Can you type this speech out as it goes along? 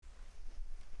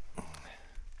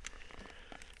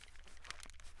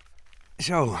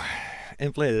Zo,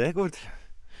 en play the record.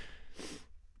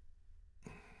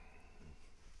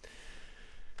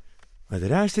 Wat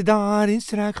ruiste daar in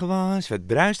struikgewas, wat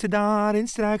bruiste daar in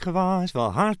struikgewas,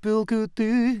 wel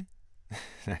haarspulcultuur.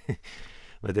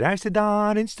 Wat ruiste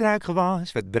daar in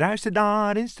struikgewas, wat bruiste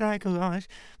daar in struikgewas,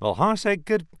 wel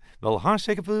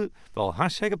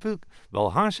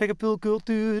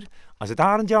haarzekerpulcultuur. Als het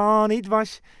Arend-Jan niet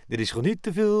was, er is gewoon niet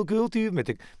te veel cultuur met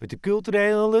de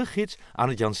culturele gids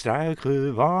Arend-Jan Struijk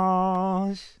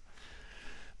gewas.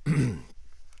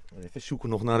 Even zoeken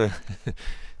nog naar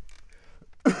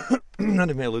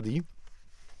de melodie.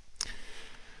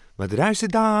 Wat ruiste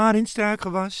daar in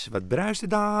struikgewas, wat bruiste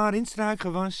daar in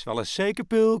struikgewas, wel een zeker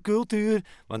cultuur,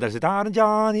 want als het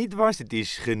Arend-Jan niet was, het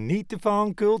is genieten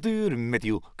van cultuur, met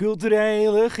uw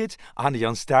culturele gids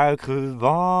Arend-Jan Struijk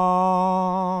gewas.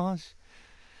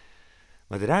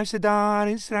 Wat ruiste daar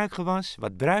in struikgewas,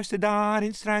 wat bruiste daar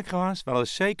in struikgewas, wel een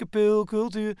zeker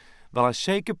cultuur, wel een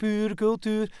zeker pure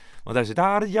cultuur, want als het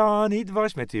Arend-Jan niet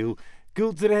was, met uw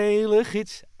culturele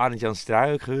gids Arend-Jan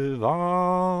Struijk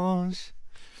gewas.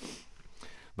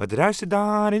 Wat ruiste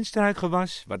daar in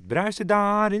struikgewas, wat bruiste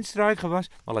daar in struikgewas,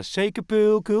 wel een zeker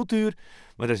cultuur.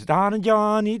 Maar als het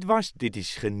Arend-Jan niet was, dit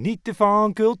is genieten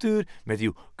van cultuur, met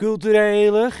uw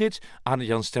culturele gids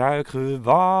Arend-Jan Struijk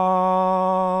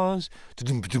gewas.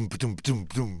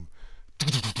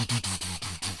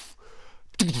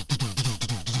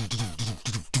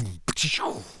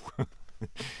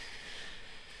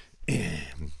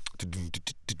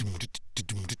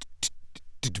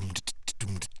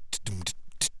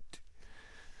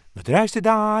 Wat ruiste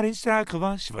daar in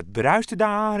struikgewas, wat bruiste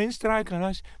daar in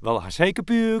struikgewas, wel zeker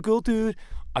puur cultuur.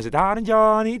 Als het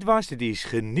Arend-Jan niet was, het is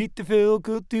genieten veel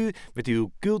cultuur, met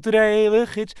uw culturele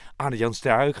gids Arend-Jan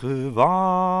Struijk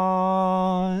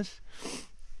gewas.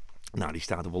 Nou, die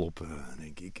staat er wel op,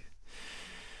 denk ik.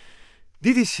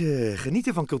 Dit is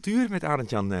Genieten van Cultuur met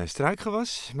Arend-Jan Struijk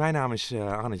gewas. Mijn naam is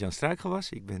Arend-Jan Struijk gewas.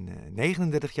 Ik ben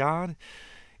 39 jaar.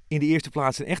 In de eerste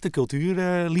plaats een echte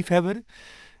cultuurliefhebber.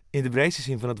 In de breedste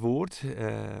zin van het woord.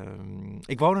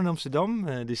 Ik woon in Amsterdam,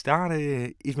 dus daar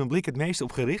is mijn blik het meest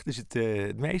op gericht. Dus het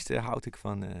meeste houd ik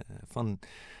van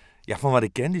wat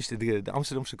ik ken, dus de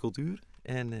Amsterdamse cultuur.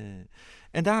 En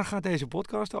daar gaat deze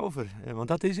podcast over, want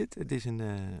dat is het. Het is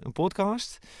een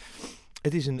podcast.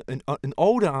 Het is een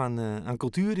ode aan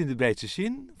cultuur in de breedste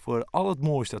zin, voor al het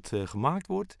moois dat gemaakt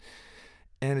wordt.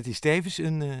 En het is tevens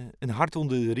een hart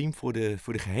onder de riem voor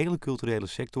de gehele culturele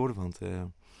sector, want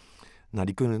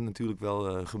die kunnen het natuurlijk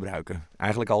wel gebruiken.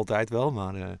 Eigenlijk altijd wel,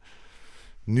 maar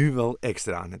nu wel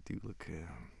extra natuurlijk.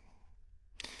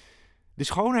 De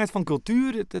schoonheid van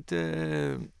cultuur,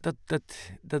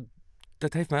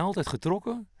 dat heeft mij altijd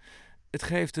getrokken. Het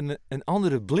geeft een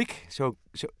andere blik.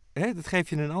 Dat geeft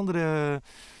je een andere...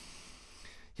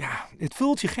 Ja, het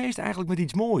vult je geest eigenlijk met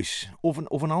iets moois. Of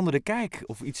een andere kijk.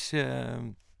 Of iets...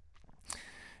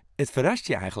 Het verrast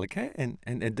je eigenlijk, hè? En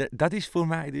dat is voor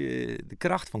mij de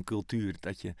kracht van cultuur.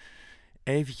 Dat je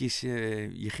eventjes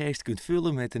je geest kunt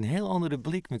vullen met een heel andere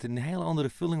blik, met een heel andere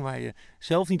vulling waar je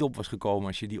zelf niet op was gekomen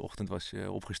als je die ochtend was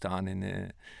opgestaan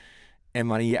en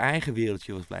maar in je eigen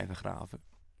wereldje was blijven graven.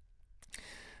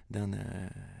 Dan,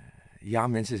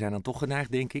 mensen zijn dan toch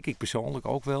geneigd, denk ik persoonlijk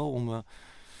ook wel,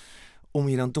 om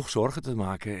je dan toch zorgen te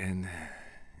maken. En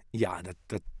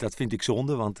dat vind ik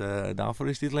zonde, want daarvoor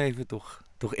is dit leven toch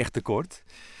echt te kort.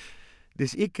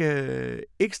 Dus ik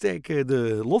steek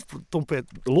de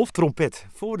loftrompet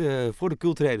voor de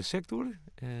culturele sector.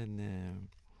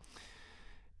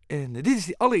 En dit is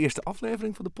de allereerste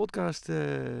aflevering van de podcast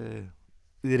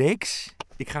reeks.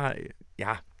 Ik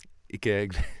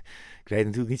weet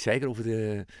natuurlijk niet zeker of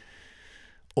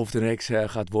het een reeks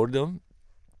gaat worden.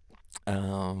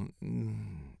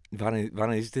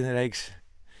 Wanneer is het een reeks?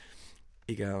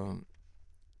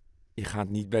 Je gaat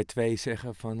niet bij 2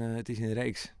 zeggen van het is een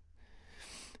reeks.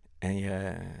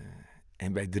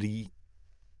 En bij 3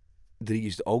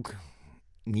 is het ook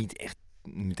niet echt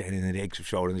meteen een reeks of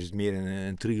zo. Dan is het meer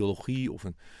een trilogie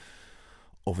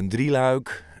of een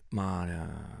drieluik. Maar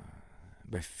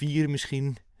bij 4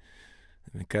 misschien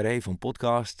een carré van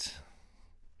podcast.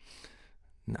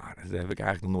 Nou, daar heb ik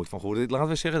eigenlijk nog nooit van gehoord. Laten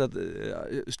we zeggen dat,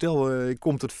 stel ik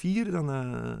kom tot 4, dan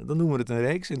noemen we het een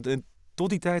reeks. En tot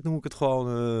die tijd noem ik het gewoon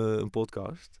een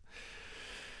podcast.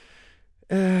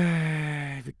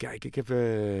 Even kijken,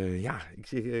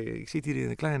 ik zit hier in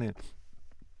een kleine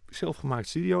zelfgemaakt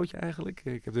studiootje eigenlijk.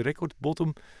 Ik heb de record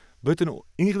button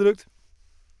ingedrukt.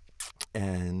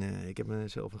 En ik heb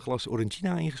mezelf een glas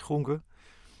Orangina ingeschonken.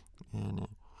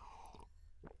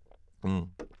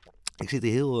 Ik zit er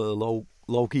heel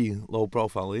low-key, low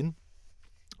profile in.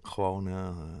 Gewoon,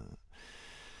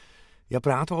 Ja,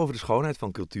 praten we over de schoonheid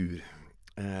van cultuur.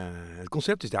 Het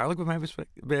concept is duidelijk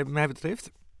wat mij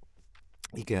betreft.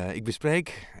 Ik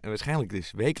bespreek waarschijnlijk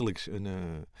dus wekelijks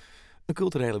een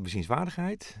culturele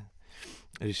bezienswaardigheid.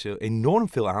 Er is enorm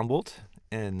veel aanbod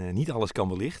en niet alles kan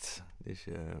wellicht. Dus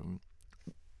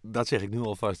dat zeg ik nu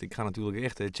alvast. Ik ga natuurlijk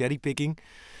echt cherrypicking.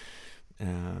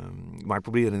 Maar ik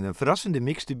probeer een verrassende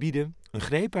mix te bieden. Een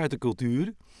greep uit de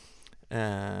cultuur.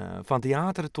 Van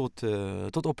theater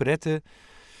tot operette.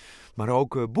 Maar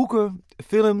ook boeken,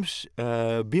 films,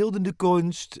 beeldende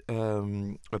kunst,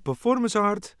 performance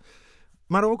art.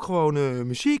 Maar ook gewoon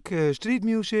muziek, street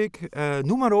music,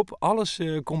 noem maar op. Alles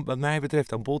komt wat mij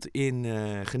betreft aan bod in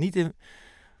Genieten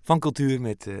van Cultuur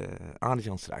met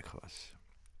Arend-Jan Struijk.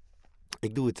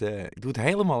 Ik doe het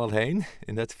helemaal alleen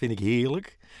en dat vind ik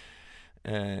heerlijk.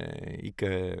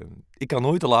 Ik kan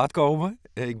nooit te laat komen.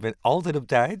 Ik ben altijd op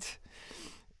tijd.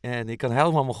 En ik kan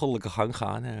helemaal mijn goddelijke gang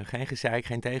gaan. Geen gezeik,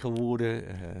 geen tegenwoorden.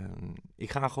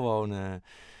 Ik ga gewoon...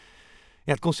 Ja,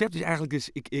 het concept is eigenlijk dus...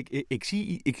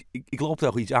 Ik loop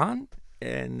tegen iets aan.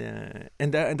 En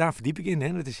daar verdiep ik in.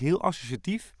 Hè. Het is heel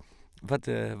associatief.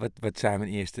 Wat zijn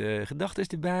mijn eerste gedachten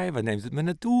erbij? Waar neemt het me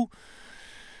naartoe?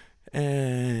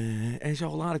 En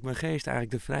zo laat ik mijn geest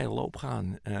eigenlijk de vrije loop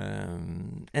gaan.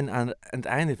 En aan het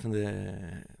einde van de...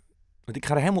 Want ik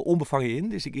ga er helemaal onbevangen in.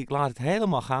 Dus ik laat het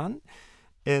helemaal gaan.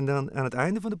 En dan aan het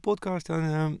einde van de podcast,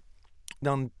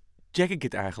 dan check ik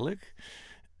het eigenlijk.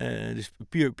 Dus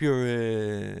puur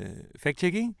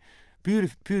fact-checking. Pure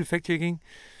fact-checking.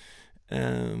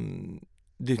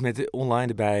 Dus met online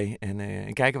erbij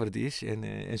en kijken wat het is.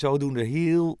 En zodoende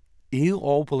heel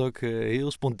openlijk,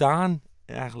 heel spontaan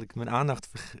eigenlijk mijn aandacht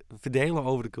verdelen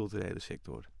over de culturele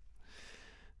sector.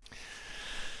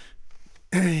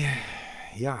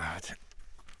 Ja,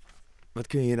 wat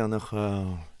kun je dan nog...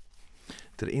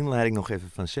 ter inleiding nog even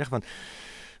van zeggen. Want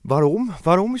waarom?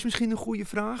 Waarom is misschien een goede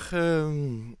vraag.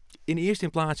 In eerste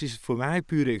plaats is het voor mij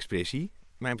pure expressie.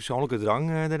 Mijn persoonlijke drang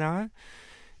daarnaar.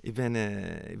 Ik ben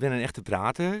een echte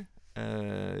prater.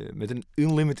 Met een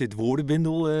unlimited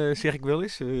woordenbindel, zeg ik wel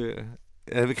eens. Daar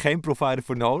heb ik geen provider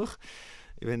voor nodig.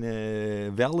 Ik ben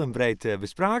wel en breed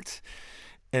bespraakt.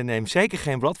 En neem zeker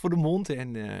geen blad voor de mond.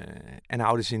 En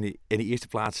hou dus in de eerste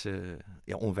plaats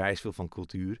onwijs veel van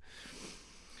cultuur.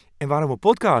 En waarom een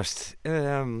podcast?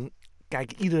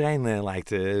 Kijk, iedereen lijkt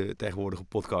tegenwoordig een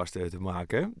podcast te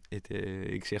maken.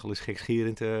 Ik zeg wel eens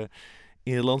gekscherend,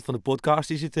 in het land van de podcast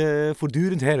is het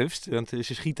voortdurend herfst. Want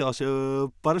ze schieten als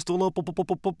paddenstoelen,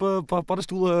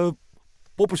 paddenstoelen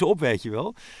poppen ze op, weet je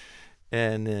wel.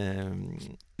 En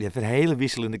je hebt een hele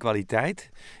wisselende kwaliteit.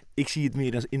 Ik zie het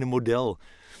meer als in een model.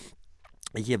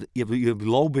 Weet je, je hebt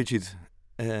low budget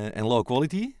en low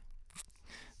quality.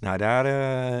 Nou,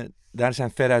 daar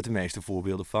zijn veruit de meeste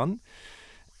voorbeelden van.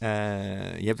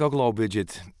 Je hebt ook low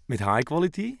budget met high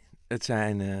quality. Het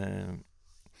zijn...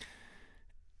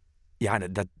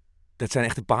 dat zijn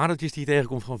echte pareltjes die je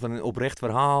tegenkomt van een oprecht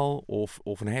verhaal. Of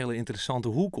een hele interessante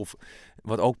hoek. Of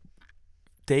wat ook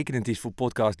tekenend is voor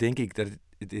podcast, denk ik. Dat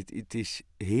het is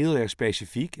heel erg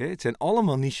specifiek. Hè? Het zijn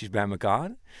allemaal niches bij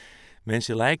elkaar.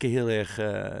 Mensen lijken heel erg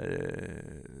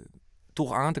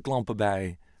toch aan te klampen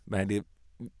bij de...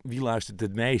 Wie luistert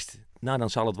het meest? Nou, dan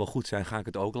zal het wel goed zijn, ga ik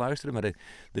het ook luisteren. Maar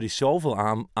er is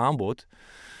zoveel aanbod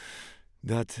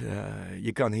dat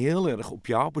je kan heel erg op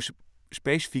jouw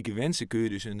specifieke wensen kun je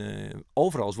dus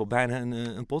overal is wel bijna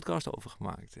een podcast over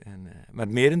gemaakt. Maar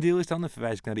het merendeel is dan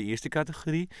verwijs ik naar de eerste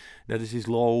categorie. Dat is dus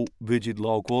low budget,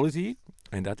 low quality.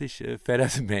 En dat is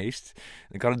veruit het meest.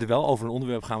 Dan kan het er wel over een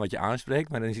onderwerp gaan wat je aanspreekt,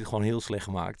 maar dan is het gewoon heel slecht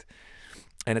gemaakt.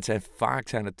 En vaak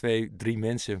zijn er 2, 3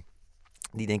 mensen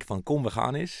die denken van kom, we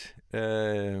gaan eens.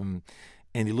 En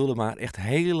die lullen maar echt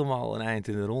helemaal een eind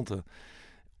in de ronde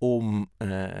om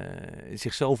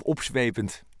zichzelf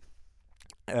opzwepend.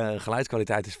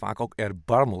 Geluidskwaliteit is vaak ook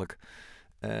erbarmelijk.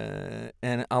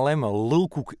 En alleen maar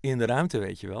lulkoek in de ruimte,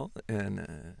 weet je wel.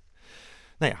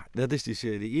 Nou ja, dat is dus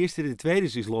de eerste. De tweede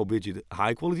is dus low budget,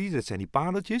 high quality. Dat zijn die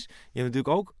pareltjes. Je hebt natuurlijk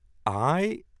ook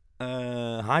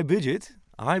high budget.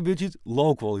 High budget,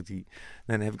 low quality.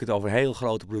 Dan heb ik het over heel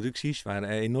grote producties waar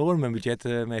enorme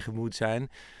budgetten mee gemoeid zijn.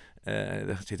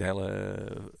 Er zitten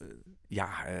hele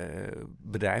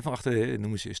bedrijven achter, dat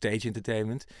noemen ze stage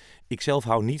entertainment. Ik zelf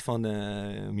hou niet van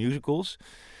musicals.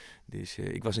 Dus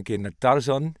ik was een keer naar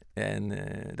Tarzan en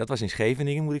dat was in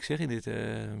Scheveningen, moet ik zeggen. Het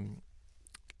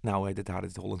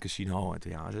Holland Casino en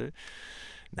theater.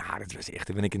 Nou, dat was echt,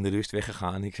 dan ben ik in de rust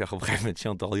weggegaan. Ik zag op een gegeven moment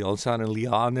Chantal Jansen en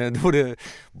Liane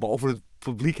boven het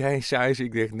publiek heen suizen.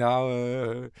 Ik dacht,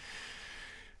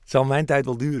 het zal mijn tijd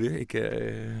wel duren.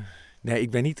 Ik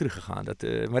ben niet teruggegaan.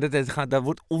 Maar daar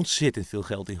wordt ontzettend veel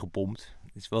geld in gepompt.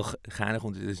 Het is wel geinig,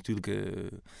 want het is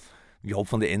natuurlijk Joop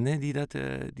van den Ende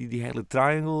die hele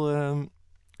triangle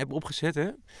hebben opgezet. Hè?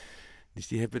 Dus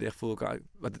die hebben het echt voor elkaar.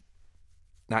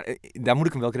 Daar moet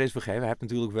ik hem wel credits voor geven. Hij heeft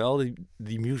natuurlijk wel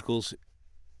die musicals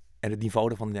en het niveau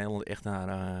daarvan in Nederland echt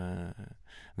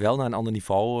wel naar een ander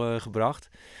niveau gebracht.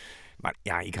 Maar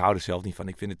ja, ik hou er zelf niet van.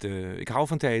 Ik hou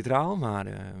van theatraal,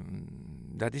 maar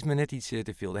dat is me net iets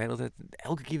te veel. De hele tijd,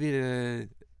 elke keer weer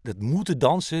dat moeten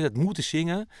dansen, dat moeten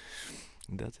zingen.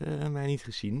 Dat mij niet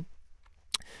gezien.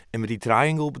 En met die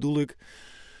triangle bedoel ik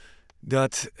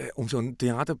dat om zo'n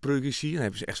theaterproductie, dan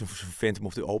hebben ze echt zo'n Phantom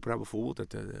of the Opera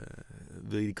bijvoorbeeld.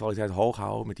 Wil je die kwaliteit hoog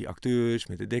houden met die acteurs,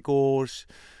 met de decors.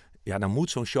 Ja, dan moet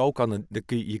zo'n show,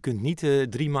 je kunt niet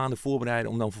 3 maanden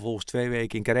voorbereiden om dan vervolgens 2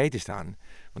 weken in Carré te staan.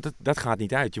 Want dat gaat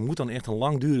niet uit. Je moet dan echt een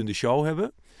langdurende show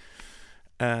hebben.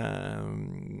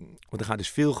 Want er gaat dus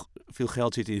veel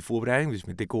geld zitten in de voorbereiding. Dus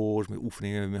met decors, met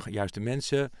oefeningen, met juiste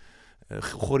mensen,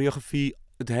 choreografie,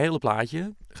 het hele plaatje.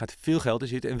 Er gaat veel geld in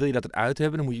zitten. En wil je dat eruit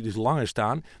hebben, dan moet je dus langer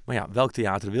staan. Maar ja, welk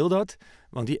theater wil dat?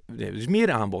 Want die hebben dus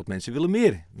meer aanbod. Mensen willen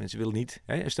meer. Mensen willen niet.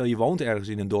 Hè? Stel je woont ergens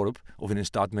in een dorp of in een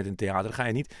stad met een theater. Dan ga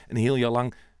je niet een heel jaar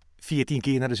lang 14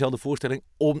 keer naar dezelfde voorstelling.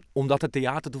 Omdat het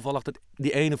theater toevallig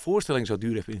die ene voorstelling zo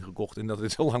duur heeft ingekocht. En dat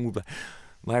het zo lang moet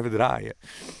blijven draaien.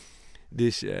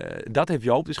 Dus dat heeft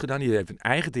Joop dus gedaan. Die heeft een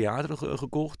eigen theater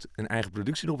gekocht. Een eigen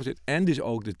productie erop gezet. En dus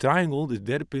ook de triangle. Dus het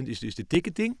derde punt is dus de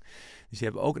ticketing. Dus die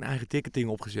hebben ook een eigen ticketing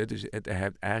opgezet. Dus het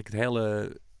heeft eigenlijk het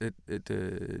hele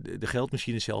de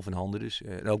geldmachine zelf in handen. Dus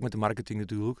en ook met de marketing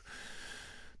natuurlijk.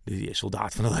 Dus die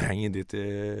soldaat van Oranje.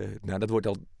 Dat wordt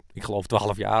al, ik geloof,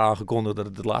 12 jaar aangekondigd dat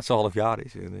het het laatste half jaar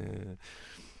is. En,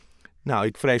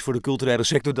 ik vrees voor de culturele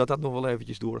sector dat nog wel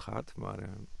eventjes doorgaat. Maar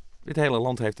het hele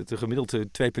land heeft het gemiddeld 2,3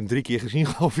 keer gezien,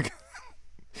 geloof ik.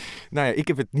 Ik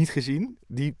heb het niet gezien,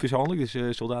 die persoonlijk,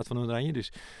 dus soldaat van Oranje.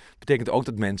 Dus betekent ook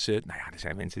dat mensen, er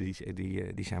zijn mensen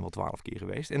die zijn wel 12 keer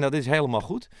geweest. En dat is helemaal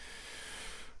goed.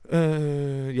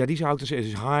 Die zou ik dus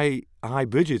zeggen, high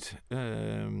budget,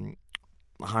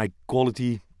 high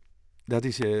quality, dat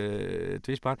is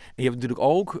twistbaar. En je hebt natuurlijk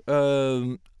ook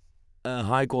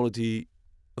high quality,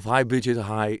 of high budget,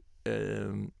 high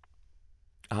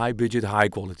budget, high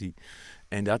quality.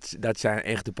 En dat zijn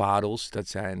echt de parels. Dat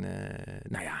zijn,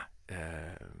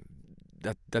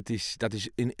 dat is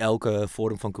in elke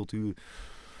vorm van cultuur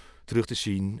terug te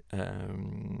zien.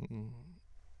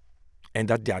 En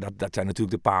dat zijn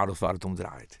natuurlijk de parels waar het om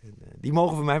draait. Die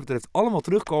mogen van mij betreft allemaal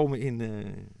terugkomen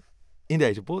in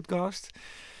deze podcast.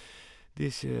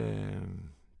 Dus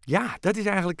dat is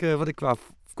eigenlijk wat ik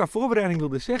qua voorbereiding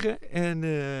wilde zeggen. En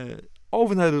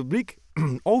over naar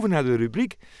de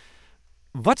rubriek.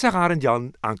 Wat zag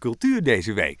Arend-Jan aan cultuur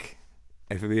deze week?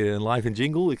 Even weer een live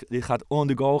jingle. Dit gaat on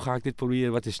the go. Ga ik dit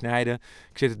proberen wat te snijden.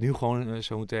 Ik zet het nu gewoon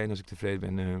zo meteen als ik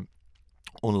tevreden ben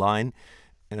online.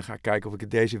 En dan ga ik kijken of ik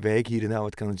het deze week hier en nou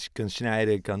wat kan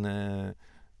snijden.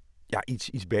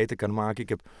 Iets beter kan maken.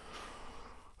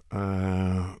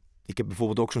 Ik heb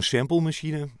bijvoorbeeld ook zo'n sample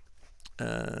machine.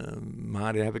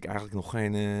 Maar daar heb ik eigenlijk nog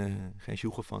geen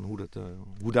sjoegen van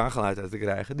hoe daar geluid uit te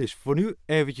krijgen. Dus voor nu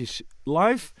eventjes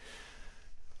live.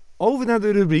 Over naar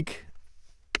de rubriek.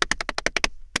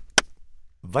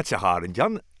 Wat zag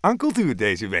Arend-Jan aan cultuur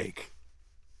deze week?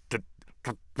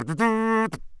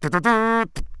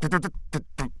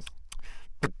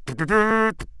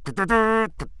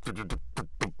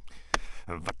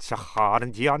 Wat zag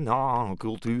Arend-Jan aan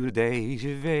cultuur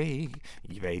deze week?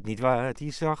 Je weet niet wat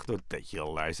hij zag, doordat je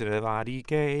luisterde waar hij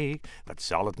keek. Wat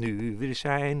zal het nu weer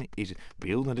zijn? Is het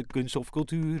beeldende kunst of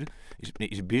cultuur?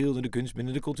 Is het beeldende kunst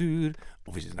binnen de cultuur?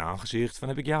 Of is het een aangezicht van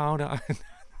heb ik jou daar?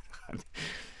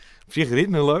 Op zich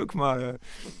ritme leuk, maar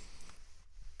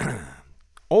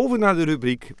over naar de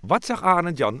rubriek. Wat zag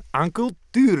Arend-Jan aan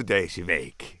cultuur deze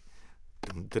week?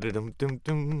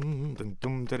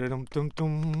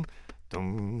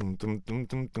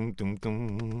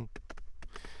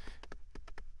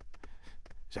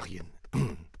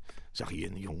 Zag je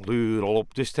een jongleur al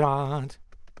op de straat?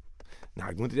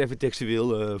 Ik moet het even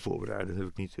textueel voorbereiden. Dat heb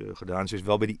ik niet gedaan. Dus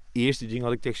wel bij die eerste ding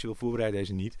had ik textueel voorbereid,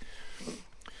 deze niet.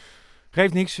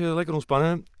 Geeft niks, lekker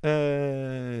ontspannen.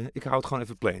 Ik hou het gewoon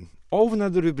even plain. Over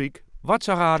naar de rubriek. Wat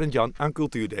zag Arend-Jan aan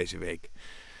cultuur deze week?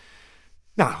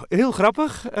 Heel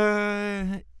grappig.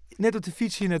 Net op de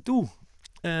fiets hier naartoe.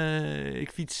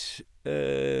 Ik fiets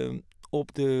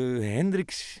op de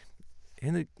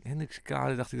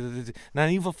Hendrikskade, dacht ik. In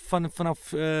ieder geval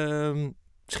vanaf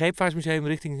Scheepvaartmuseum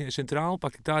richting Centraal.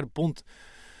 Pak ik daar de pont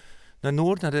naar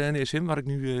Noord, naar de NSM, waar ik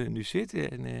nu zit.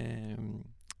 En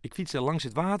ik fiets langs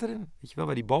het water, weet je wel,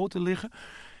 waar die boten liggen.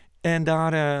 En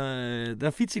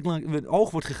daar fiets ik langs. Mijn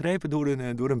oog wordt gegrepen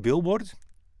door een billboard.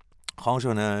 Gewoon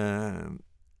zo'n,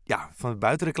 van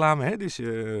buitenreclame, hè. Dus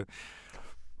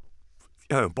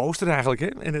een poster eigenlijk, hè.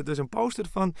 En het is een poster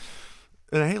van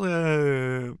een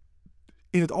hele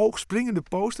in het oog springende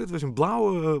poster. Het was een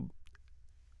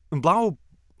blauwe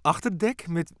achterdek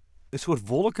met een soort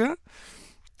wolken.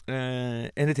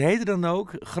 En het heette dan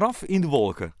ook Graf in de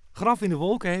Wolken. Graf in de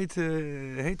Wolken heet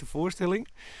de voorstelling.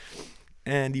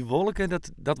 En die wolken,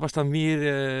 dat was dan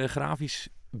meer grafisch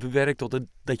bewerkt tot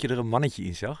dat je er een mannetje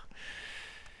in zag.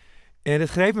 En dat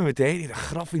greep me meteen.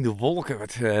 Graf in de Wolken.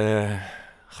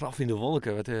 Graf in de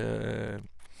Wolken.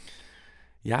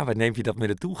 Wat neem je dat met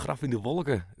naartoe? Graf in de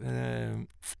Wolken.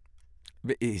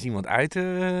 Is iemand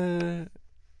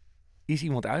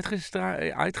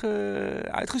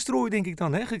uitgestrooid, denk ik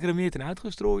dan. Hè? Gecremeerd en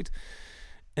uitgestrooid.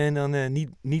 En dan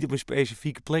niet op een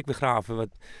specifieke plek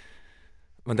begraven.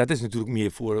 Want dat is natuurlijk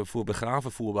meer voor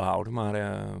begraven voorbehouden.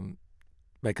 Maar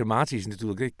bij crematie is het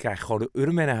natuurlijk, ik krijg gewoon de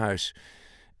urn naar huis.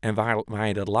 En waar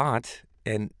je dat laat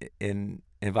en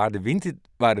waar de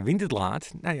wind het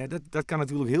laat, nou ja, dat kan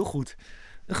natuurlijk heel goed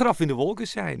een graf in de wolken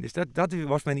zijn. Dus dat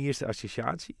was mijn eerste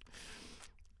associatie.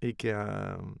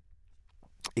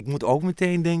 Ik moet ook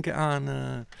meteen denken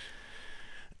aan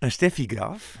Steffi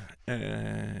Graf.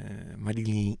 Maar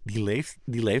die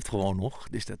leeft gewoon nog.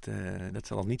 Dus dat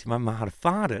zal het niet. Maar haar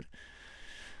vader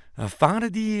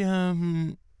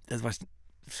dat was,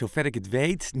 zover ik het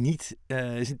weet, niet...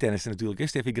 is een tennister natuurlijk. Hè?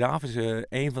 Steffi Graf is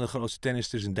een van de grootste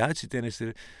tennisters, een Duitse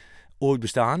tennister, ooit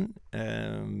bestaan.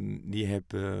 Die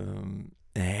heeft een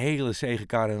hele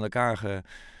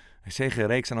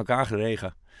zegenreeks aan elkaar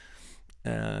geregen.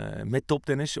 Met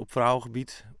toptennis op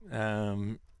vrouwengebied.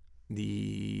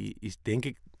 Die is denk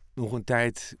ik nog een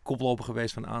tijd koploper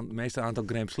geweest van het meeste aantal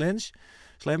Grand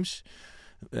Slams.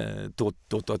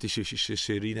 Totdat die zusjes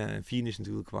Serena en Venus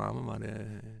natuurlijk kwamen. Maar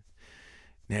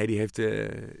nee, die heeft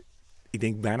ik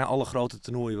denk bijna alle grote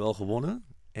toernooien wel gewonnen.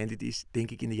 En dit is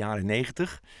denk ik in de jaren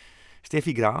 90.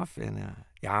 Steffi Graf. En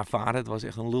vader, het was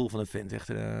echt een lul van een vent. Echt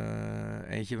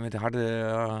eentje met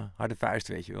harde vuist,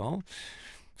 weet je wel.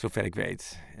 Zover ik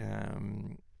weet.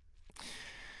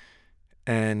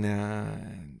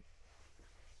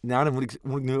 Dan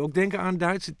moet ik nu ook denken aan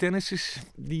Duitse tennissers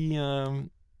die...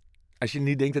 als je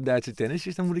nu denkt aan Duitse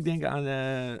tennissers, dan moet ik denken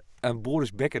aan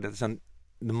Boris Becker. Dat is dan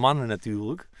de mannen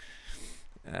natuurlijk.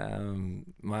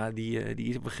 Maar die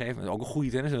is op een gegeven moment ook een goede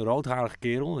tennis, een roodharige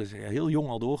kerel. Dus heel jong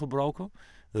al doorgebroken.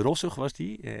 Rossig was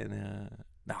die. En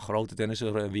grote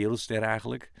tennisser, wereldster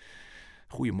eigenlijk.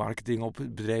 Goede marketing op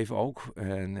het bedrijf ook.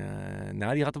 En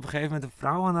die had op een gegeven moment een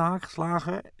vrouw aan de haak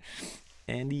geslagen.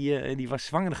 En die was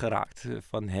zwanger geraakt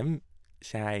van hem.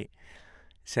 Zij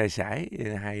zei,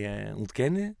 en hij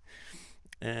ontkende.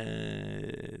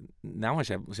 Maar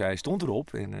zij stond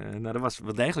erop. En dat was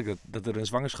wel degelijk dat er een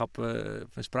zwangerschap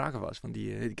van sprake was. Want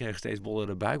die kreeg steeds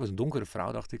bollere buik. Was een donkere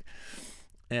vrouw, dacht ik.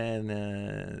 En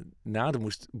dan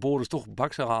moest Boris toch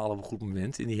baksen halen op een goed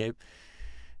moment. En die heeft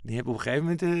op een gegeven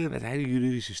moment met hele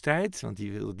juridische strijd. Want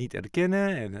die wilde het niet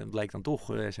erkennen. En het bleek dan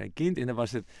toch zijn kind. En dan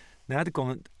was het...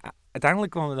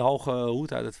 uiteindelijk kwam de hoge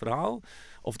hoed uit het verhaal.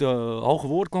 Of de hoge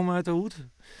woord kwam uit de hoed.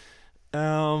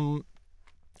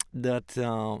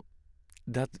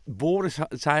 Dat Boris...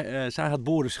 zij had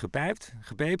Boris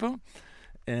gepepen.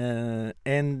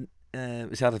 En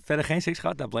ze hadden verder geen seks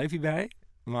gehad. Daar bleef hij bij.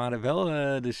 Maar wel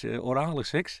dus orale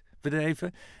seks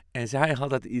bedreven. En zij had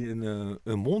dat in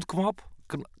een mondkwap.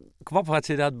 Kwap had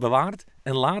ze dat bewaard.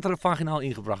 En later vaginaal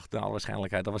ingebracht. Naar alle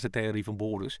waarschijnlijkheid. Dat was de theorie van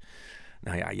Boris.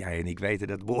 Nou ja, jij en ik weten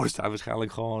dat Boris daar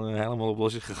waarschijnlijk gewoon helemaal op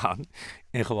los is gegaan.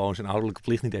 En gewoon zijn ouderlijke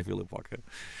plicht niet heeft willen pakken.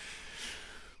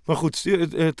 Maar goed,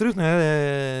 terug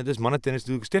naar dus mannentennis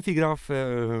natuurlijk. Steffi Graf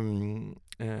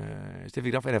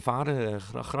en haar vader,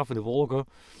 Graf in de Wolken.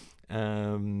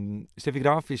 Steffi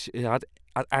Graf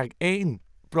had eigenlijk één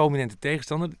prominente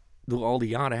tegenstander door al die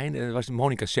jaren heen. Dat was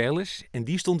Monica Seles. En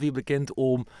die stond weer bekend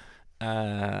om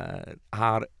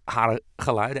haar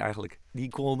geluiden eigenlijk. Die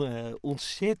kon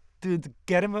ontzettend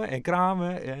kermen en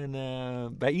kramen. En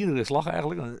bij iedere slag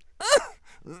eigenlijk.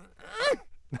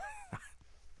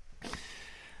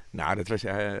 Nou, dat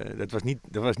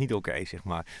was niet oké, zeg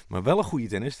maar. Maar wel een goede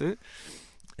tennister.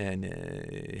 En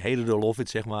hele de love it,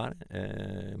 zeg maar.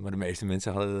 Maar de meeste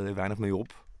mensen hadden er weinig mee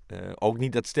op. Ook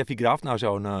niet dat Steffi Graf nou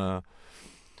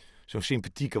zo'n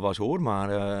sympathieke was, hoor.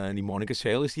 Maar die Monica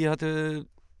Seles, die had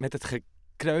met het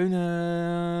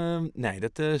gekreunen... nee,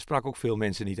 dat sprak ook veel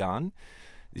mensen niet aan.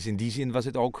 Dus in die zin was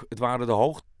het ook... Het waren de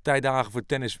hoogtijdagen voor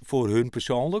tennis voor hun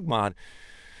persoonlijk. Maar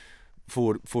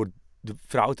voor de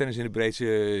vrouwentennis in de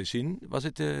breedste zin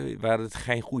waren het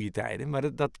geen goede tijden.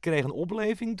 Maar dat kreeg een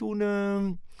opleving toen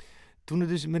er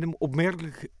dus met een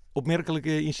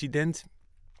opmerkelijke incident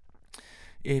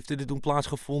heeft er toen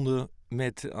plaatsgevonden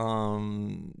met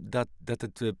dat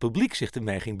het publiek zich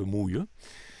ermee ging bemoeien.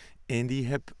 En die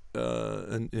heb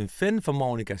een fan van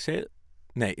Monica Seles...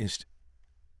 Nee,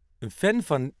 een fan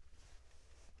van...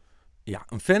 Ja,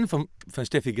 een fan van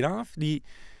Steffi Graf. Die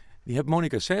heeft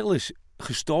Monica Seles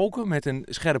gestoken met een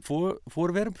scherp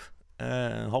voorwerp.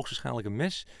 Hoogstwaarschijnlijk een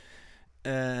mes.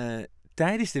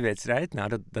 Tijdens de wedstrijd.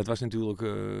 Nou, dat was natuurlijk...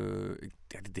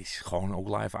 dat is gewoon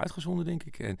ook live uitgezonden, denk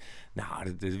ik. En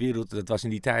nou, de wereld, dat was in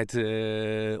die tijd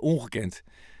ongekend.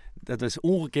 Dat was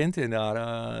ongekend en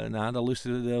daar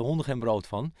lusten de honden geen brood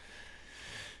van.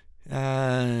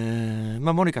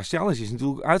 Maar Monica Seles is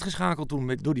natuurlijk uitgeschakeld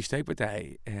toen door die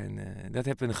steekpartij. En dat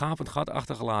heeft een gapend gat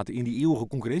achtergelaten in die eeuwige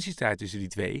concurrentiestijd tussen die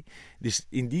twee. Dus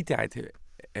in die tijd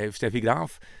heeft Steffi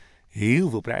Graf heel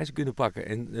veel prijzen kunnen pakken.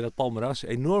 En dat palmares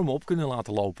enorm op kunnen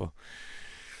laten lopen.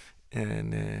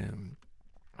 En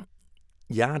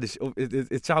ja, dus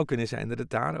het zou kunnen zijn dat het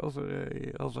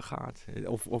daarover gaat.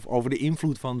 Of over de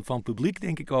invloed van publiek,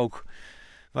 denk ik ook.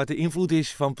 Wat de invloed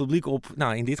is van publiek op,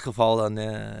 nou in dit geval dan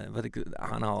wat ik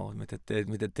aanhaal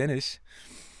met het tennis.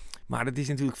 Maar dat is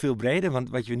natuurlijk veel breder, want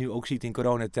wat je nu ook ziet in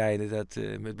coronatijden, dat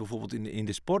met bijvoorbeeld in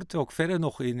de sport, ook verder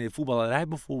nog in de voetballerij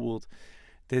bijvoorbeeld,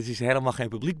 er is helemaal geen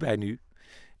publiek bij nu.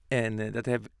 En dat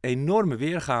heeft enorme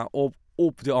weerga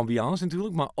op de ambiance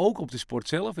natuurlijk, maar ook op de sport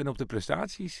zelf en op de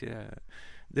prestaties.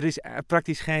 Er is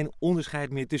praktisch geen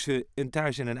onderscheid meer tussen een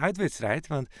thuis- en een uitwedstrijd,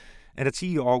 en dat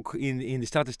zie je ook in de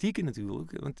statistieken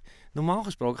natuurlijk. Want normaal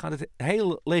gesproken gaat het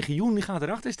hele legioen die gaat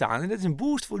erachter staan. En dat is een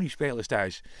boost voor die spelers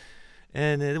thuis.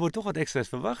 En er wordt toch wat extra's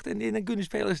verwacht. En dan kunnen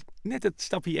spelers net het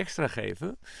stapje extra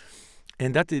geven.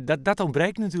 En dat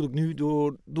ontbreekt natuurlijk nu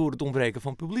door het ontbreken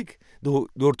van publiek. Door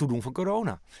het toedoen van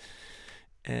corona.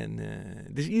 En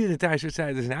dus iedere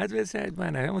thuiswedstrijd is een uitwedstrijd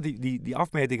bijna. Hè? Want die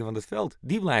afmetingen van het veld,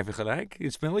 die blijven gelijk.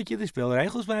 Het spelletje, de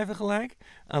spelregels blijven gelijk.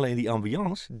 Alleen die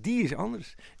ambiance, die is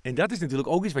anders. En dat is natuurlijk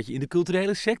ook iets wat je in de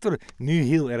culturele sector nu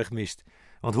heel erg mist.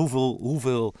 Want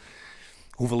hoeveel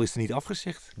is er niet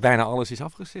afgezegd? Bijna alles is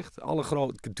afgezegd.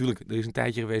 Natuurlijk, er is een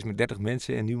tijdje geweest met 30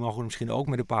 mensen en nu mogen we misschien ook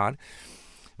met een paar.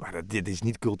 Maar dit is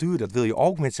niet cultuur, dat wil je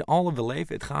ook met z'n allen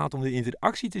beleven. Het gaat om de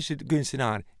interactie tussen de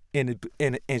kunstenaar en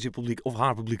zijn publiek, of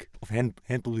haar publiek, of hen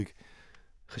publiek.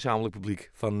 Gezamenlijk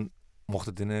publiek, mocht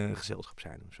het een gezelschap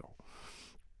zijn of zo.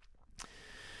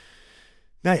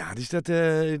 Nou ja, dus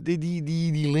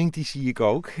die link die zie ik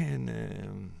ook. En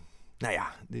nou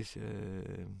ja, dus...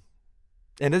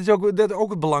 En dat is ook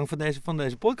het belang van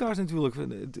deze podcast natuurlijk.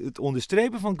 Het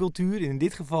onderstrepen van cultuur. En in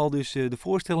dit geval dus de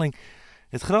voorstelling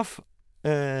Het Graf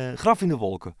in de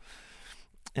Wolken.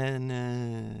 En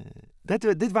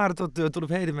dit waren tot op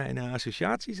heden mijn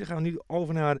associaties. Dan gaan we nu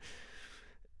over naar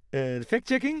de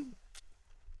fact-checking.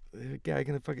 Even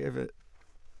kijken, dan pak ik even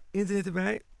internet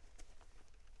erbij.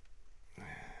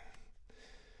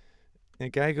 En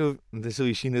kijken, dan zul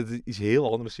je zien dat het iets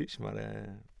heel anders is. Maar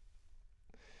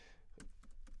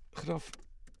graf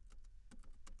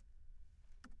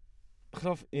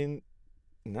in...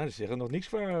 Nou, dat zeggen nog niks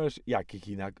voor... Ja, kijk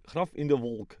hier naar Graf in de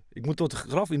Wolk. Ik moet tot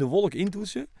Graf in de Wolk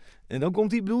intoetsen. En dan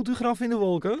komt hij, bedoelt u Graf in de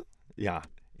Wolken? Ja,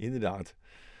 inderdaad.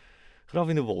 Graf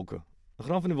in de Wolken.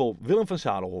 Graf in de Wolk. Willem van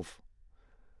Zadelhof.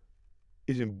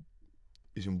 Is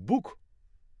een boek.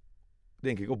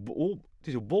 Denk ik. Het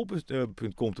is op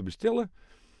bol.com te bestellen.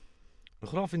 Een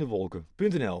Graf in de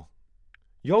Wolken.nl.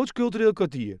 Joods Cultureel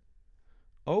Kwartier.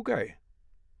 Oké.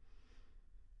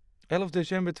 11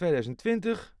 december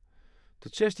 2020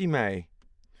 tot 16 mei.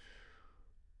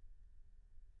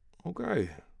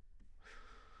 Oké.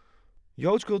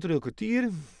 Joods Cultureel Kwartier.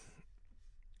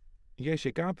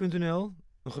 jck.nl.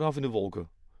 Een Graf in de Wolken.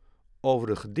 Over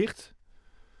het gedicht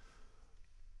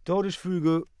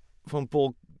Todesfuge van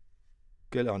Paul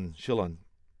Celan.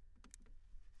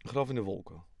 Een Graf in de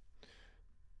Wolken.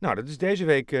 Nou, dat is deze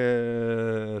week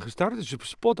gestart. Het is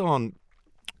spot on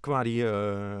qua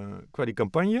die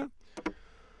campagne.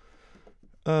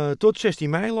 Tot 16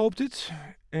 mei loopt het.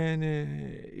 En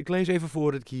ik lees even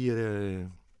voor wat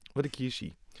ik hier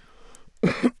zie.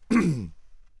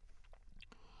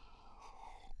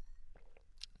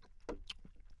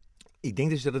 Ik denk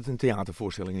dus dat het een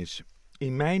theatervoorstelling is.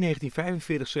 In mei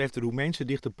 1945 schreef de Roemeense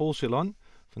dichter Paul Celan,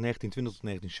 van 1920 tot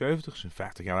 1970, is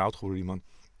 50 jaar oud geworden die man,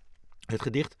 het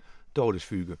gedicht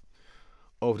Todesfuge,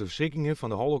 over de verschrikkingen van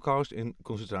de Holocaust en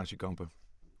concentratiekampen.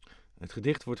 Het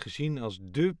gedicht wordt gezien als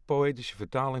dé poëtische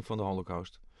vertaling van de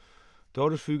Holocaust.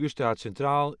 Todesfuge staat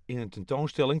centraal in een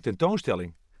tentoonstelling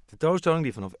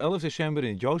die vanaf 11 december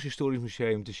in het Joods Historisch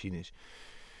Museum te zien is.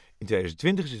 In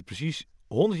 2020 is het precies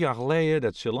 100 jaar geleden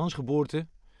dat Celans geboorte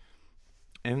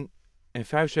en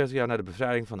 75 jaar na de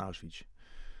bevrijding van Auschwitz.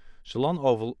 Celan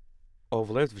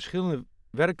overleefde verschillende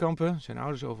werkkampen. Zijn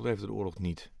ouders overleefden de oorlog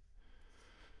niet.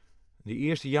 De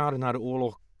eerste jaren na de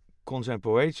oorlog kon zijn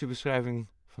poëtische beschrijving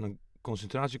van een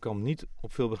concentratiekamp niet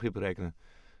op veel begrip rekenen.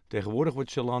 Tegenwoordig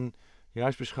wordt Celan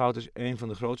juist beschouwd als een van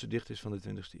de grootste dichters van de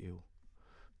 20e eeuw.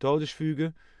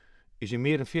 Todesfuge is in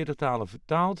meer dan 40 talen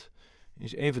vertaald en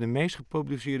is een van de meest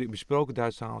gepubliceerde besproken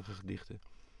Duitsstalige gedichten.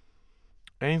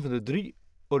 Een van de 3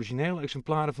 originele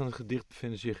exemplaren van het gedicht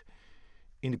bevinden zich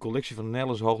in de collectie van de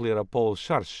Nederlandse hoogleraar Paul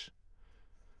Sars.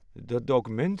 Dat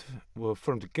document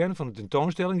vormt de kern van een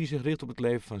tentoonstelling die zich richt op het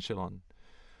leven van Celan.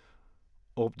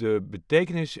 Op de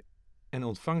betekenis en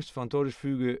ontvangst van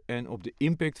Todesfuge en op de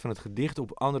impact van het gedicht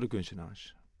op andere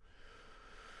kunstenaars.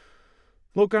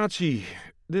 Locatie.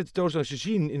 De tentoonstelling is te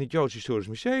zien in het Joods Historisch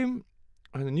Museum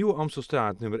aan de Nieuwe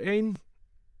Amstelstraat nummer 1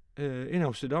 in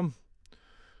Amsterdam.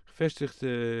 Gevestigd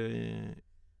in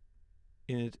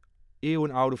het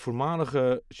eeuwenoude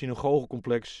voormalige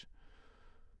synagogecomplex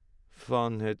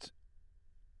van het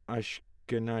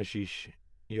Ashkenazisch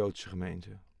Joodse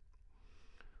gemeente.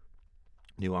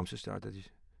 Nieuwe Amstelstraat,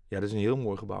 dat is een heel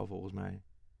mooi gebouw volgens mij.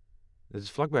 Dat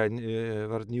is vlakbij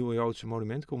waar het nieuwe Joodse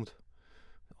monument komt.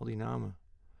 Al die namen.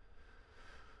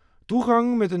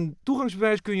 Toegang. Met een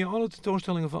toegangsbewijs kun je alle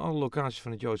tentoonstellingen van alle locaties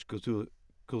van het Joods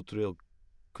cultureel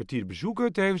kwartier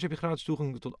bezoeken. Tevens heb je gratis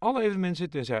toegang tot alle evenementen,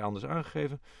 tenzij anders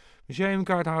aangegeven.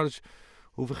 Museumkaarthouders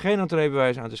hoeven geen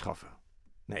entreebewijs aan te schaffen.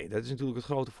 Nee, dat is natuurlijk het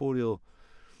grote voordeel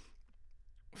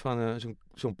van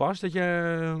zo'n pas. Die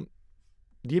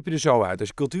heb je er zo uit. Als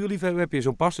je cultuurliefhebber heb je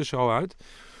zo'n pas er zo uit.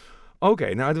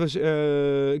 Oké, nou,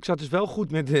 ik zat dus wel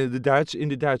goed met in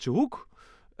de Duitse hoek.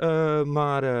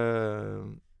 Maar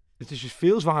het is dus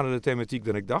veel zwaardere thematiek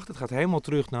dan ik dacht. Het gaat helemaal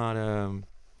terug naar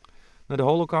de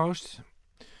Holocaust.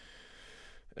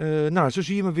 Nou, zo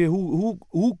zie je maar weer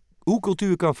hoe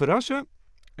cultuur kan verrassen.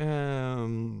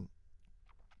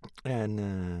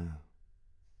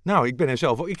 Nou, ik ben er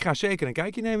zelf ook. Ik ga zeker een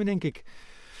kijkje nemen, denk ik.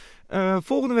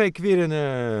 Volgende week weer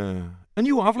een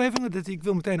nieuwe aflevering. Ik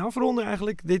wil meteen afronden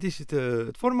eigenlijk. Dit is het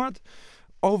format.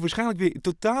 Waarschijnlijk weer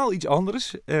totaal iets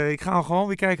anders. Ik ga gewoon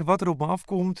weer kijken wat er op me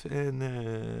afkomt.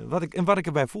 En wat ik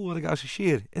erbij voel, wat ik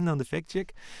associeer. En dan de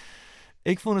factcheck.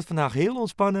 Ik vond het vandaag heel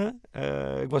ontspannen.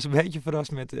 Ik was een beetje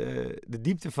verrast met de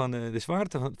diepte van de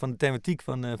zwaarte van de thematiek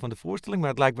van de voorstelling. Maar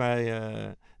het lijkt mij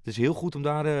het is heel goed om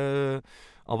daar,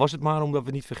 al was het maar omdat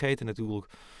we niet vergeten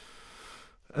natuurlijk.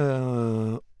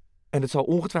 En het zal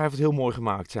ongetwijfeld heel mooi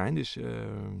gemaakt zijn. Dus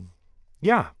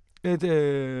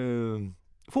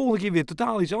volgende keer weer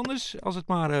totaal iets anders. Als het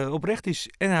maar oprecht is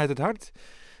en uit het hart.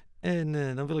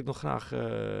 En dan wil ik nog graag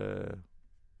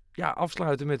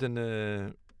afsluiten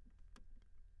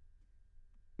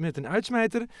met een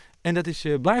uitsmijter. En dat is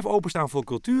blijf openstaan voor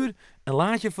cultuur en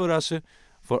laat je verrassen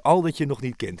voor al dat je nog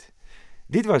niet kent.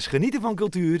 Dit was Genieten van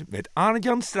Cultuur met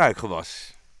Arend-Jan Struijk.